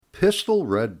Pistol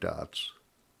red dots.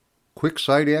 Quick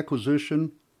sight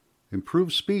acquisition,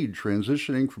 improved speed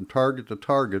transitioning from target to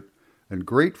target, and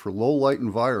great for low light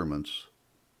environments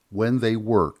when they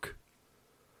work.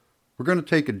 We're going to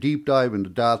take a deep dive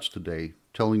into dots today,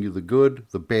 telling you the good,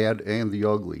 the bad, and the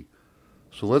ugly.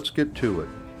 So let's get to it.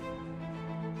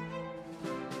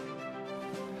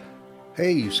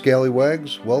 Hey,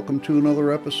 scallywags, welcome to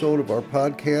another episode of our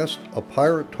podcast, A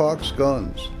Pirate Talks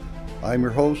Guns. I'm your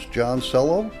host, John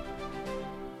Sello.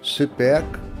 Sit back,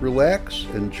 relax,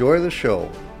 enjoy the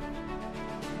show.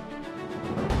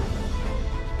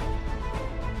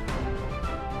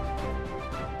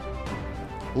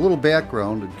 A little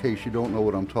background in case you don't know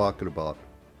what I'm talking about.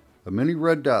 A mini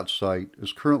red dot sight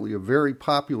is currently a very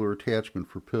popular attachment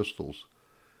for pistols.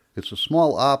 It's a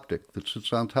small optic that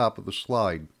sits on top of the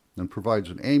slide and provides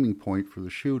an aiming point for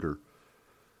the shooter.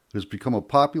 It has become a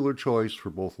popular choice for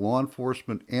both law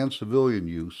enforcement and civilian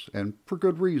use, and for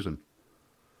good reason.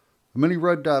 A mini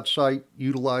red dot sight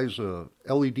utilizes a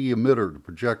LED emitter to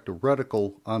project a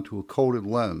reticle onto a coated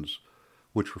lens,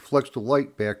 which reflects the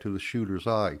light back to the shooter's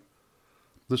eye.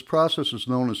 This process is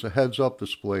known as a heads-up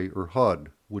display, or HUD,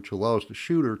 which allows the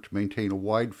shooter to maintain a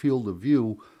wide field of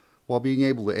view while being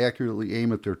able to accurately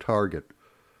aim at their target.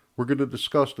 We're going to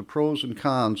discuss the pros and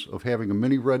cons of having a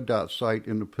mini red dot sight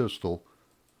in the pistol.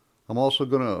 I'm also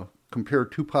going to compare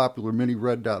two popular mini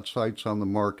red dot sights on the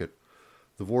market,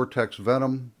 the Vortex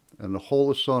Venom and the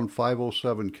Holosun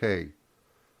 507K.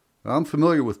 Now, I'm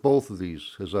familiar with both of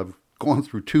these, as I've gone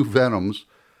through two Venoms,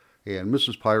 and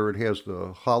Mrs. Pirate has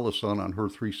the Holosun on her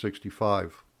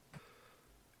 365.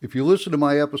 If you listen to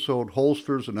my episode,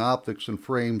 Holsters and Optics and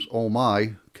Frames, Oh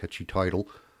My, catchy title,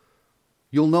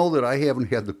 you'll know that I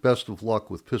haven't had the best of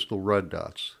luck with pistol red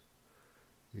dots.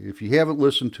 If you haven't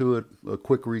listened to it, a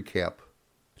quick recap.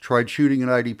 I tried shooting an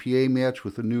IDPA match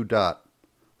with a new dot.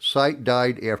 Sight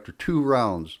died after 2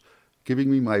 rounds,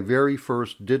 giving me my very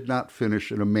first did not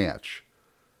finish in a match.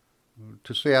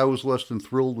 To say I was less than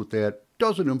thrilled with that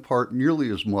doesn't impart nearly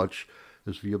as much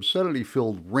as the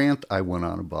obscenity-filled rant I went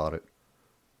on about it.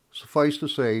 Suffice to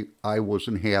say, I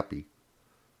wasn't happy.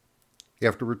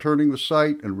 After returning the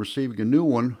sight and receiving a new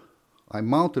one, I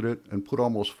mounted it and put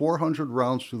almost 400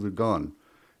 rounds through the gun,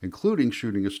 including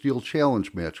shooting a Steel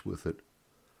Challenge match with it.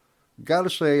 Gotta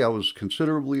say, I was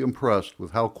considerably impressed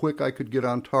with how quick I could get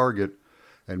on target,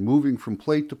 and moving from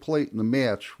plate to plate in the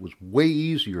match was way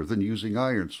easier than using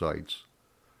iron sights.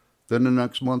 Then the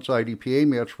next month's IDPA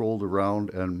match rolled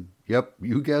around, and yep,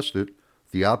 you guessed it,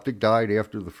 the optic died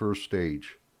after the first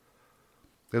stage.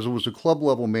 As it was a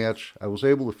club-level match, I was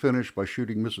able to finish by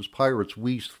shooting Mrs. Pirate's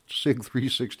Weiss SIG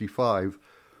 365,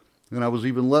 and I was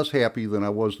even less happy than I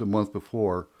was the month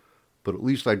before, but at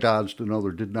least I dodged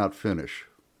another did not finish.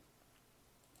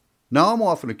 Now I'm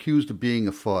often accused of being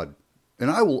a FUD,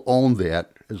 and I will own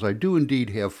that, as I do indeed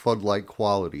have FUD-like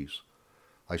qualities.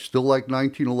 I still like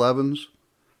 1911s,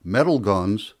 metal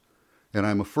guns, and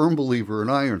I'm a firm believer in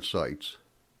iron sights.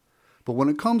 But when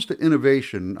it comes to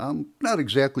innovation, I'm not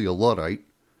exactly a Luddite.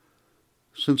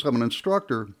 Since I'm an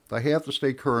instructor, I have to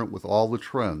stay current with all the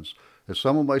trends, as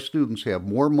some of my students have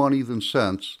more money than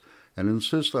sense and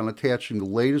insist on attaching the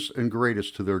latest and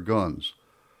greatest to their guns.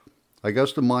 I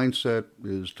guess the mindset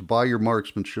is to buy your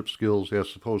marksmanship skills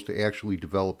as opposed to actually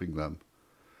developing them.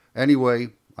 Anyway,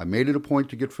 I made it a point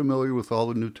to get familiar with all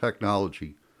the new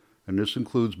technology, and this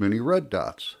includes mini red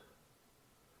dots.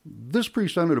 This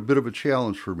presented a bit of a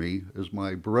challenge for me, as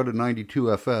my Beretta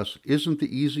 92 FS isn't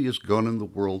the easiest gun in the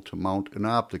world to mount an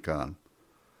optic on.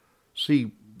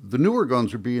 See, the newer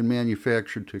guns are being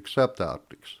manufactured to accept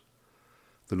optics.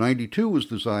 The 92 was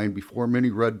designed before mini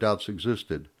red dots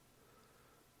existed.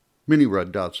 Mini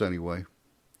red dots, anyway.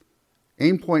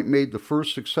 Aimpoint made the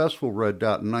first successful red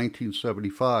dot in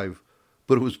 1975,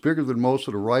 but it was bigger than most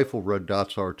of the rifle red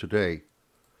dots are today.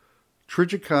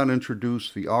 Trijicon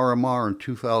introduced the RMR in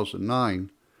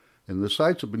 2009, and the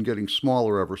sights have been getting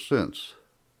smaller ever since.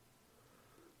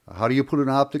 How do you put an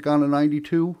optic on a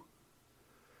 92?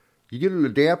 You get an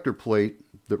adapter plate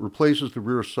that replaces the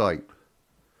rear sight.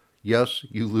 Yes,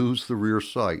 you lose the rear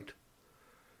sight.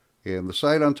 And the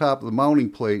sight on top of the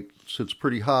mounting plate sits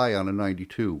pretty high on a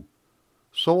 92.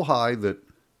 So high that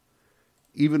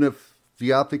even if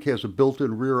the optic has a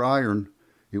built-in rear iron,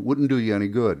 it wouldn't do you any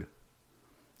good.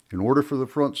 In order for the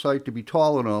front sight to be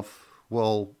tall enough,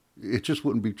 well, it just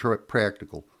wouldn't be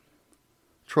practical.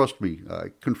 Trust me,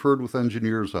 I conferred with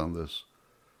engineers on this.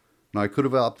 Now, I could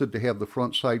have opted to have the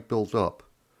front sight built up.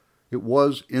 It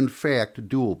was, in fact,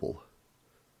 doable.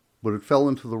 But it fell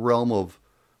into the realm of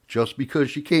just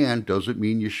because you can doesn't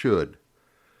mean you should.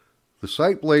 The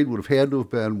sight blade would have had to have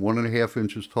been 1.5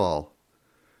 inches tall.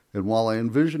 And while I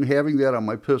envision having that on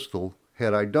my pistol,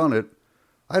 had I done it,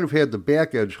 I'd have had the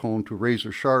back edge honed to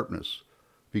razor sharpness,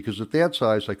 because at that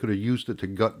size I could have used it to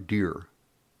gut deer.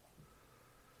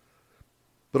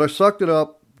 But I sucked it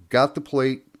up, got the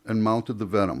plate, and mounted the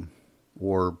Venom.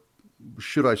 Or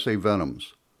should I say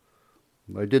Venoms?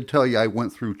 I did tell you I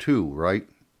went through two, right?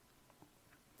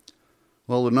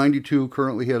 Well, the 92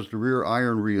 currently has the rear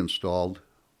iron reinstalled.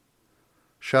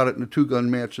 Shot it in a 2-gun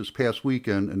match this past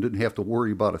weekend and didn't have to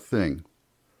worry about a thing.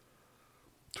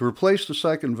 To replace the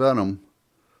second Venom,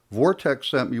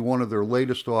 Vortex sent me one of their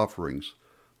latest offerings,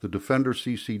 the Defender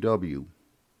CCW.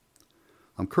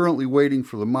 I'm currently waiting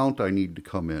for the mount I need to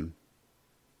come in.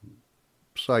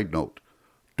 Side note,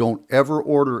 don't ever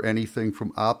order anything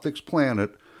from Optics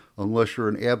Planet unless you're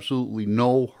in absolutely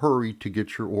no hurry to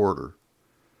get your order.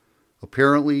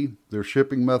 Apparently, their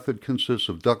shipping method consists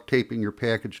of duct taping your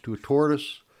package to a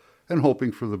tortoise and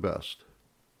hoping for the best.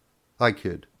 I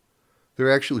kid.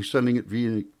 They're actually sending it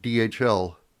via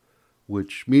DHL,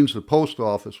 which means the post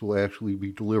office will actually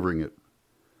be delivering it.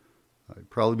 I'd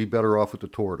probably be better off with the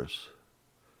tortoise.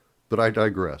 But I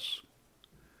digress.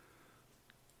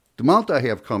 The mount I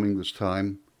have coming this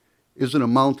time isn't a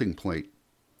mounting plate.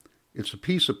 It's a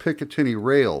piece of Picatinny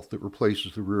rail that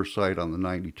replaces the rear sight on the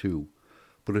 92,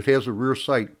 but it has a rear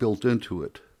sight built into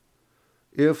it.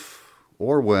 If,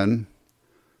 or when,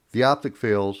 the optic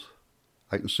fails,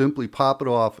 I can simply pop it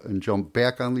off and jump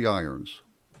back on the irons.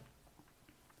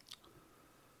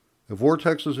 The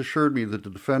Vortex has assured me that the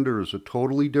Defender is a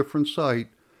totally different sight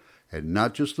and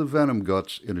not just the Venom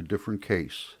guts in a different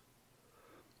case.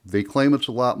 They claim it's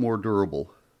a lot more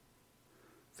durable.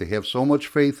 They have so much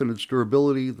faith in its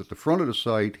durability that the front of the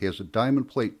sight has a diamond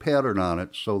plate pattern on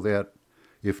it so that,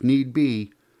 if need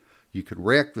be, you can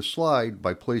rack the slide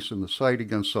by placing the sight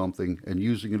against something and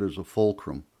using it as a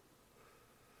fulcrum.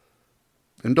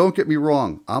 And don't get me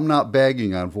wrong, I'm not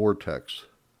bagging on Vortex.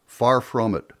 Far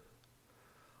from it.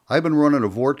 I've been running a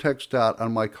Vortex dot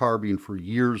on my carbine for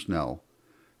years now,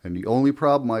 and the only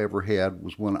problem I ever had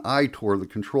was when I tore the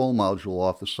control module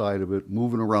off the side of it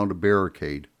moving around a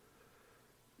barricade.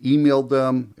 Emailed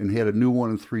them and had a new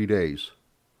one in 3 days.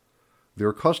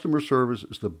 Their customer service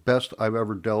is the best I've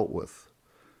ever dealt with.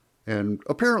 And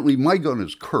apparently my gun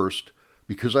is cursed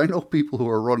because I know people who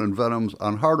are running Venoms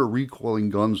on harder recoiling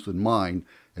guns than mine,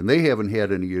 and they haven't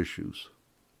had any issues.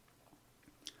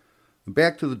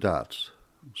 Back to the dots.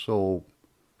 So,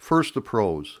 first the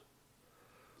pros.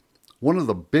 One of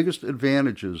the biggest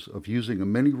advantages of using a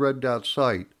mini red dot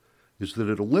sight is that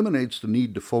it eliminates the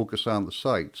need to focus on the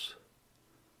sights.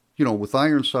 You know, with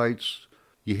iron sights,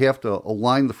 you have to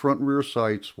align the front and rear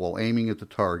sights while aiming at the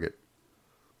target.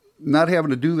 Not having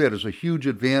to do that is a huge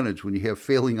advantage when you have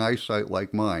failing eyesight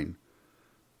like mine.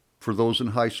 For those in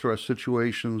high-stress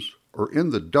situations, or in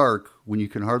the dark when you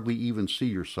can hardly even see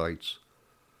your sights.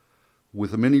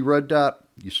 With a mini red dot,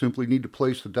 you simply need to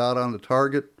place the dot on the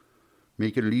target,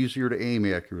 making it easier to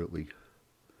aim accurately.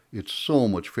 It's so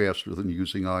much faster than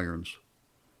using irons.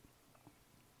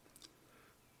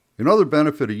 Another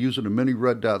benefit of using a mini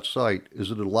red dot sight is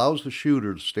that it allows the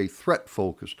shooter to stay threat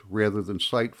focused rather than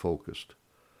sight focused.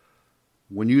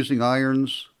 When using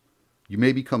irons, you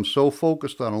may become so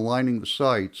focused on aligning the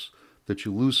sights that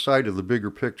you lose sight of the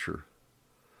bigger picture.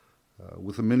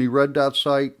 With a mini red dot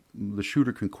sight, the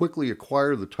shooter can quickly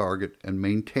acquire the target and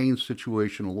maintain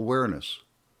situational awareness.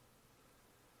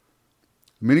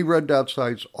 Mini red dot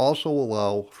sights also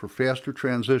allow for faster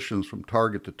transitions from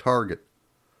target to target.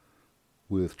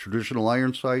 With traditional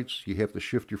iron sights, you have to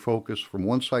shift your focus from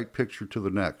one sight picture to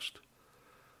the next.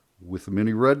 With a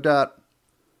mini red dot,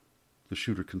 the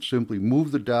shooter can simply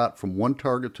move the dot from one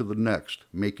target to the next,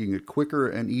 making it quicker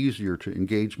and easier to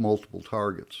engage multiple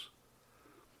targets.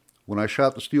 When I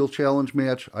shot the Steel Challenge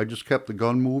match, I just kept the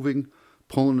gun moving,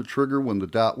 pulling the trigger when the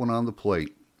dot went on the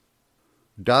plate.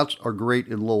 Dots are great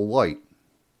in low light.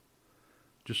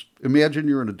 Just imagine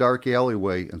you're in a dark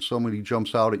alleyway and somebody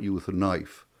jumps out at you with a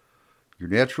knife. Your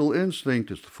natural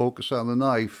instinct is to focus on the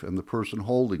knife and the person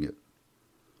holding it.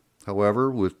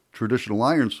 However, with traditional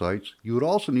iron sights, you would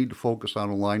also need to focus on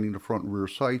aligning the front and rear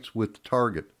sights with the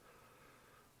target.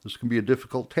 This can be a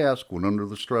difficult task when under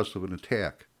the stress of an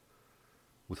attack.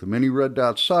 With a mini red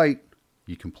dot sight,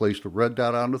 you can place the red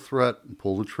dot on the threat and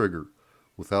pull the trigger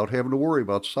without having to worry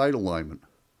about sight alignment.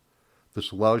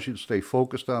 This allows you to stay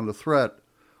focused on the threat,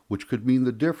 which could mean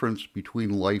the difference between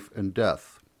life and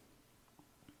death.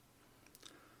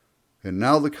 And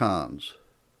now the cons.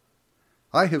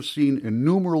 I have seen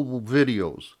innumerable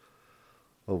videos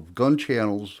of gun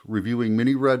channels reviewing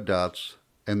mini red dots,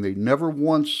 and they never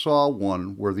once saw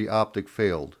one where the optic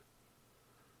failed.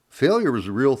 Failure is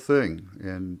a real thing,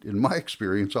 and in my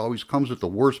experience, always comes at the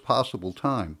worst possible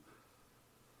time.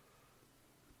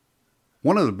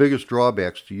 One of the biggest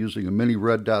drawbacks to using a mini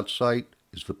red dot sight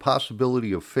is the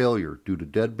possibility of failure due to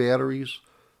dead batteries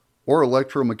or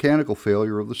electromechanical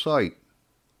failure of the sight.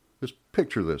 Just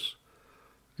picture this.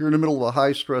 You're in the middle of a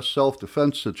high-stress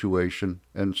self-defense situation,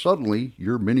 and suddenly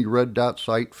your mini red dot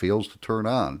sight fails to turn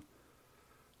on.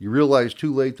 You realize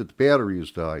too late that the battery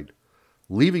has died,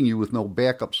 leaving you with no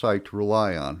backup sight to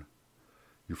rely on.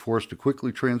 You're forced to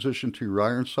quickly transition to your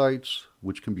iron sights,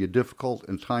 which can be a difficult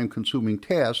and time-consuming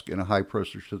task in a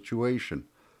high-pressure situation.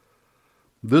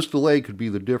 This delay could be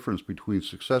the difference between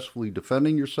successfully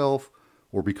defending yourself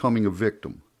or becoming a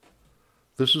victim.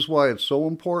 This is why it's so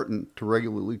important to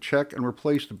regularly check and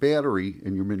replace the battery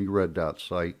in your mini red dot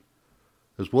sight,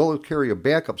 as well as carry a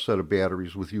backup set of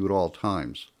batteries with you at all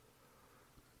times.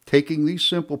 Taking these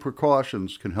simple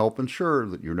precautions can help ensure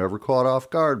that you're never caught off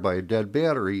guard by a dead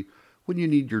battery when you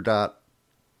need your dot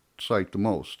sight the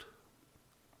most.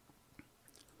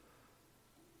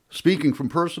 Speaking from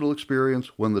personal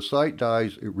experience, when the sight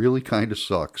dies, it really kind of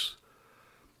sucks.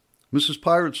 Mrs.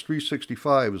 Pirate's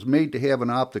 365 is made to have an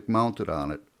optic mounted on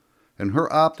it, and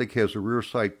her optic has a rear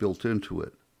sight built into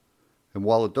it. And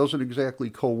while it doesn't exactly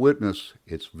co-witness,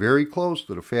 it's very close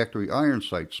to the factory iron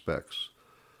sight specs.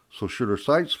 So should her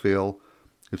sights fail,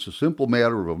 it's a simple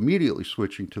matter of immediately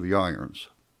switching to the irons.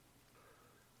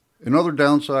 Another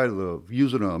downside of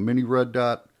using a mini red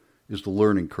dot is the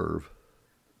learning curve.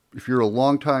 If you're a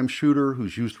long-time shooter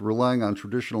who's used to relying on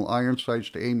traditional iron sights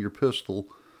to aim your pistol,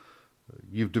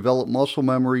 you've developed muscle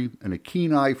memory and a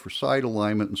keen eye for sight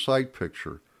alignment and sight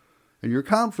picture, and you're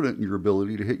confident in your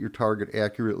ability to hit your target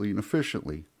accurately and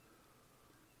efficiently.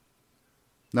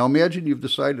 Now imagine you've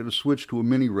decided to switch to a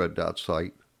mini red dot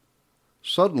sight.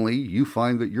 Suddenly, you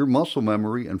find that your muscle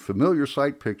memory and familiar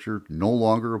sight picture no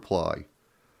longer apply.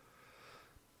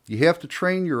 You have to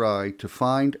train your eye to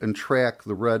find and track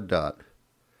the red dot,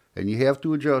 and you have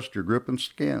to adjust your grip and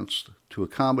stance to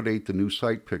accommodate the new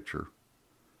sight picture.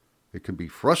 It can be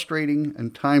frustrating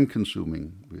and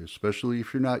time-consuming, especially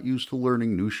if you're not used to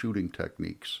learning new shooting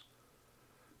techniques.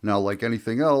 Now, like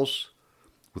anything else,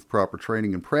 with proper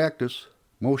training and practice,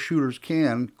 most shooters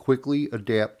can quickly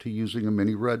adapt to using a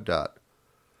mini red dot.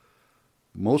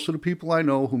 Most of the people I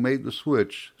know who made the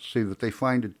switch say that they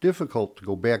find it difficult to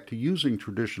go back to using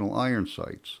traditional iron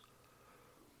sights.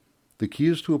 The key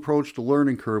is to approach the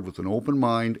learning curve with an open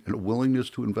mind and a willingness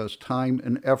to invest time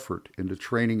and effort into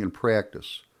training and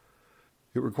practice.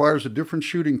 It requires a different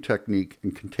shooting technique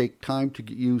and can take time to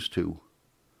get used to.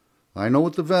 I know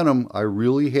with the Venom, I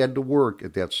really had to work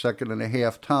at that 1.5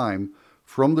 seconds time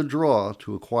from the draw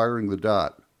to acquiring the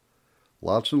dot.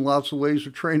 Lots and lots of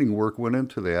laser training work went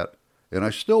into that, and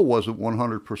I still wasn't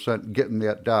 100% getting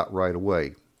that dot right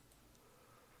away.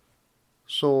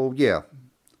 So yeah,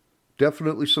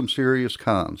 definitely some serious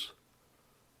cons.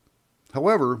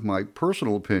 However, my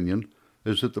personal opinion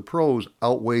is that the pros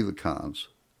outweigh the cons.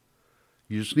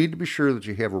 You just need to be sure that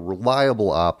you have a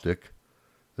reliable optic,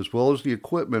 as well as the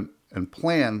equipment and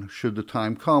plan should the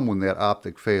time come when that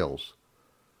optic fails.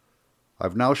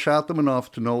 I've now shot them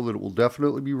enough to know that it will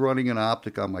definitely be running an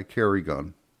optic on my carry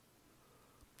gun.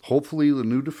 Hopefully the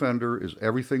new Defender is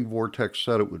everything Vortex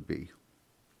said it would be.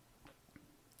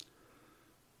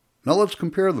 Now let's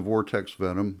compare the Vortex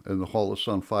Venom and the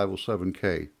Holosun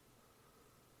 507K.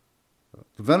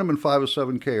 The Venom and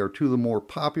 507K are two of the more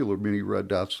popular mini red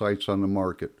dot sights on the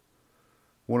market.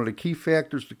 One of the key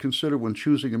factors to consider when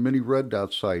choosing a mini red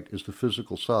dot sight is the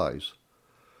physical size.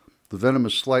 The Venom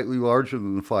is slightly larger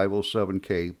than the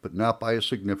 507K, but not by a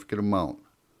significant amount.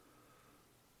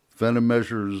 Venom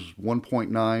measures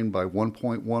 1.9 by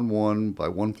 1.11 by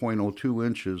 1.02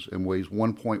 inches and weighs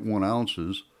 1.1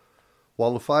 ounces,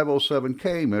 while the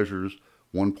 507K measures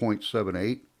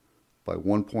 1.78 by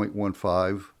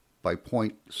 1.15 by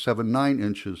 0.79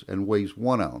 inches and weighs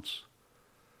 1 ounce.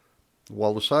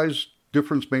 While the size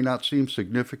difference may not seem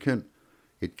significant,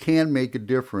 it can make a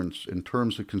difference in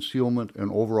terms of concealment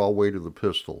and overall weight of the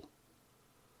pistol.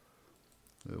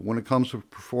 When it comes to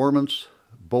performance,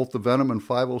 both the Venom and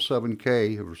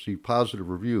 507K have received positive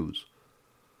reviews.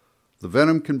 The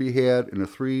Venom can be had in a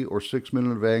 3 or 6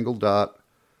 minute of angle dot,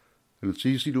 and it's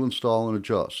easy to install and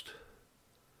adjust.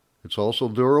 It's also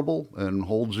durable and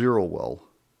holds zero well.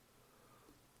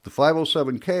 The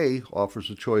 507K offers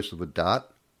a choice of a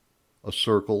dot, a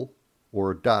circle,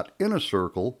 or a dot in a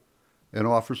circle, and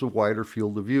offers a wider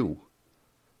field of view.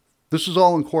 This is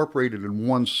all incorporated in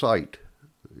one sight.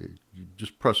 You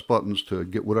just press buttons to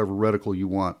get whatever reticle you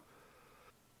want.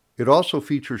 It also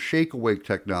features shake-awake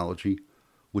technology,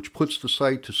 which puts the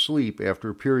sight to sleep after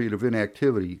a period of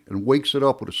inactivity and wakes it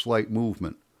up with a slight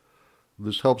movement.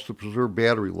 This helps to preserve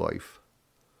battery life.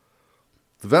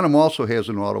 The Venom also has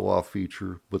an auto-off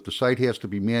feature, but the sight has to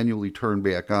be manually turned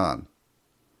back on.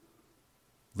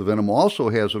 The Venom also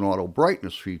has an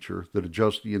auto-brightness feature that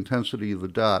adjusts the intensity of the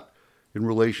dot in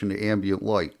relation to ambient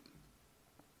light.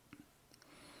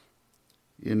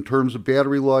 In terms of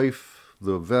battery life,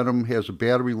 the Venom has a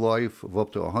battery life of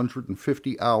up to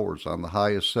 150 hours on the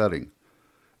highest setting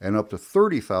and up to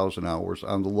 30,000 hours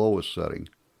on the lowest setting.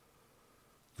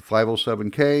 The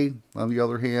 507K, on the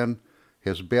other hand,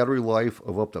 has a battery life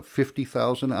of up to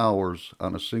 50,000 hours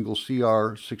on a single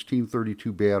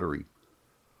CR1632 battery.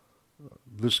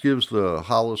 This gives the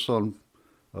Holosun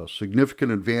a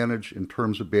significant advantage in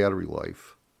terms of battery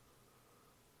life.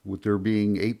 With there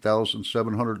being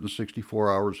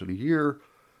 8,764 hours in a year,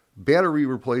 battery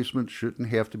replacement shouldn't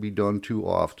have to be done too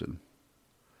often.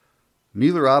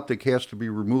 Neither optic has to be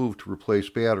removed to replace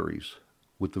batteries,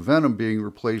 with the Venom being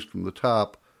replaced from the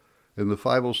top and the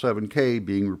 507K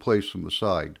being replaced from the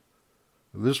side.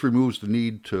 This removes the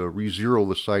need to re-zero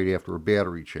the sight after a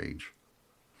battery change.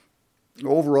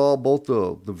 Overall, both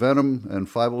the Venom and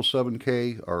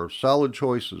 507K are solid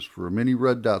choices for a mini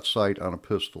red dot sight on a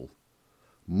pistol.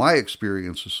 My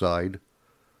experience aside,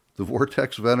 the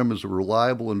Vortex Venom is a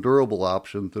reliable and durable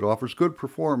option that offers good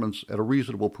performance at a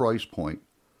reasonable price point.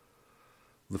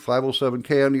 The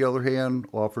 507K, on the other hand,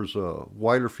 offers a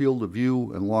wider field of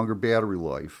view and longer battery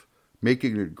life,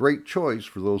 making it a great choice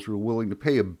for those who are willing to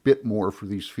pay a bit more for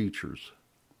these features.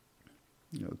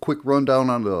 A quick rundown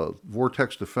on the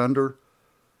Vortex Defender.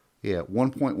 At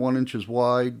 1.1 inches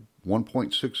wide,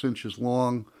 1.6 inches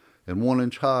long, and 1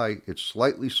 inch high, it's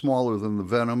slightly smaller than the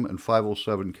Venom and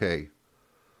 507K.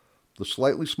 The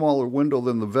slightly smaller window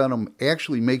than the Venom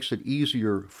actually makes it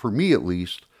easier, for me at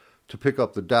least, to pick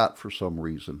up the dot for some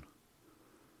reason.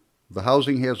 The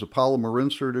housing has a polymer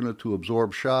insert in it to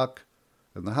absorb shock,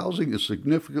 and the housing is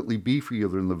significantly beefier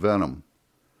than the Venom.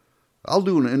 I'll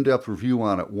do an in-depth review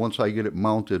on it once I get it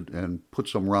mounted and put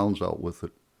some rounds out with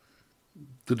it.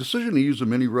 The decision to use a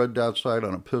mini red dot sight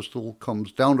on a pistol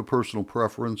comes down to personal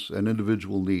preference and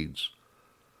individual needs.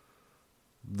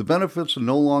 The benefits of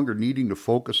no longer needing to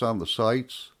focus on the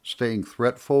sights, staying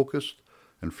threat focused,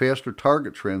 and faster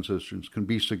target transitions can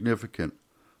be significant,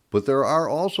 but there are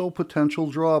also potential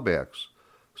drawbacks,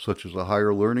 such as a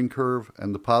higher learning curve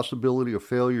and the possibility of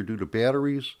failure due to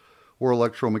batteries or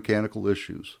electromechanical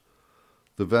issues.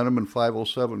 The Venom and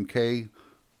 507K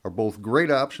are both great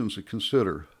options to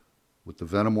consider, with the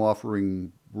Venom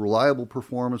offering reliable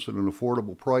performance at an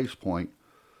affordable price point,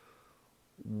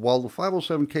 while the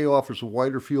 507K offers a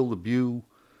wider field of view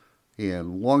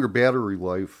and longer battery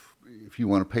life if you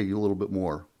want to pay a little bit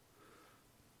more.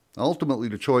 Ultimately,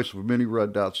 the choice of a mini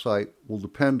red dot sight will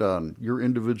depend on your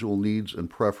individual needs and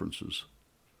preferences.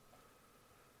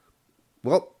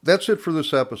 Well, that's it for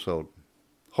this episode.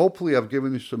 Hopefully I've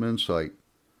given you some insight.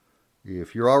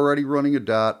 If you're already running a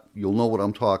dot, you'll know what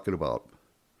I'm talking about.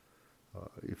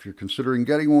 If you're considering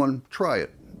getting one, try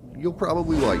it. You'll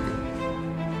probably like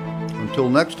it. Until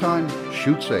next time,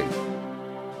 shoot safe.